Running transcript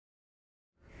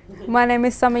My name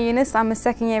is Summar Yunus. I'm a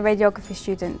second-year radiography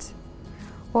student.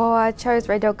 Well, I chose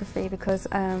radiography because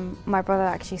my brother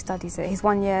actually studies it. He's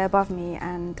 1 year above me,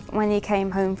 and when he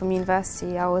came home from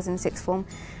university, I was in sixth form,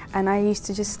 and I used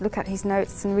to just look at his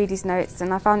notes and read his notes,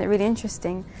 and I found it really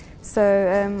interesting.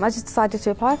 So I just decided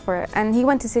to apply for it, and he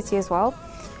went to City as well.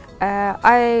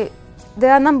 There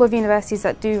are a number of universities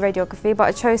that do radiography, but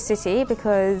I chose City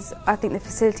because I think the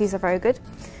facilities are very good,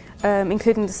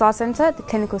 including the STAR Centre, the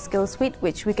Clinical Skills Suite,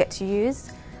 which we get to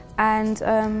use. And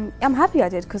I'm happy I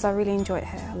did because I really enjoy it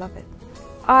here, I love it.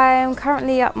 I'm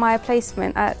currently at my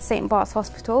placement at St Bart's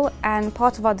Hospital, and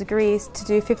part of our degree is to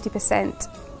do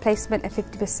 50% placement and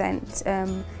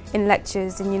 50% in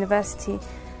lectures in university.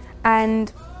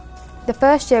 And the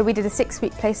first year we did a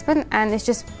 6-week placement, and it's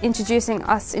just introducing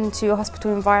us into a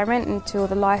hospital environment, into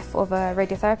the life of a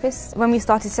radiotherapist. When we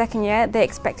started second year, they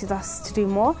expected us to do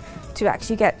more, to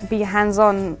actually be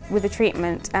hands-on with the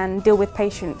treatment and deal with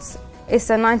patients. It's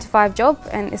a 9-to-5 job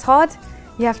and it's hard.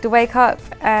 You have to wake up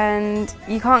and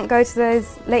you can't go to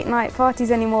those late night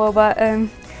parties anymore, but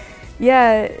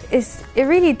yeah, it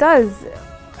really does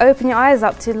open your eyes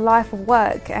up to the life of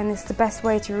work, and it's the best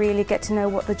way to really get to know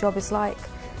what the job is like.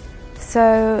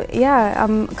 So yeah,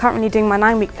 I'm currently doing my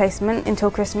 9-week placement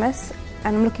until Christmas,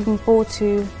 and I'm looking forward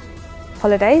to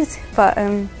holidays, but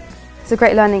it's a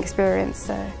great learning experience,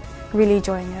 so really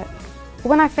enjoying it.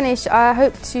 When I finish, I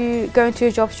hope to go into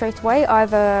a job straight away,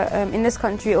 either in this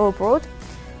country or abroad,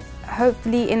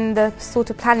 hopefully in the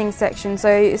sort of planning section, so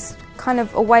it's kind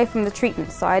of away from the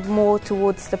treatment side, more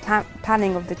towards the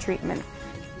planning of the treatment.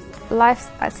 Life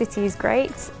at City is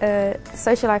great,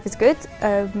 social life is good.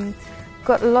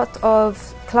 Got a lot of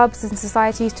clubs and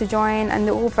societies to join, and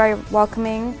they're all very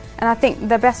welcoming. And I think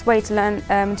the best way to learn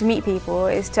to meet people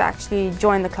is to actually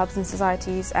join the clubs and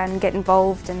societies and get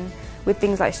involved with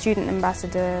things like student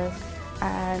ambassadors,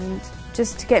 and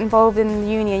just to get involved in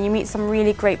the uni, and you meet some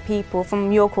really great people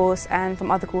from your course and from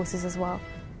other courses as well.